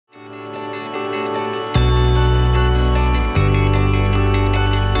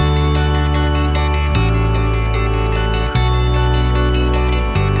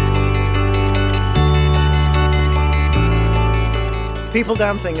People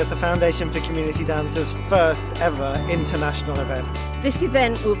Dancing is the Foundation for Community Dance's first ever international event. This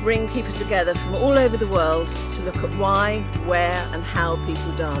event will bring people together from all over the world to look at why, where and how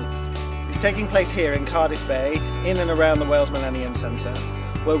people dance. It's taking place here in Cardiff Bay, in and around the Wales Millennium Centre.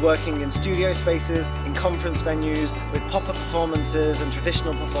 We're working in studio spaces, in conference venues, with pop-up performances and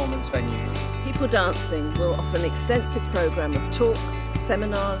traditional performance venues. People Dancing will offer an extensive programme of talks,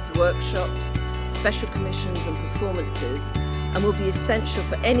 seminars, workshops, special commissions and performances, and will be essential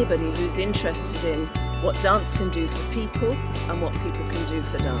for anybody who's interested in what dance can do for people and what people can do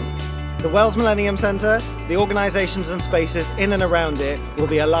for dance. The Wales Millennium Centre, the organisations and spaces in and around it will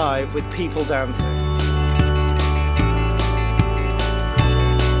be alive with people dancing.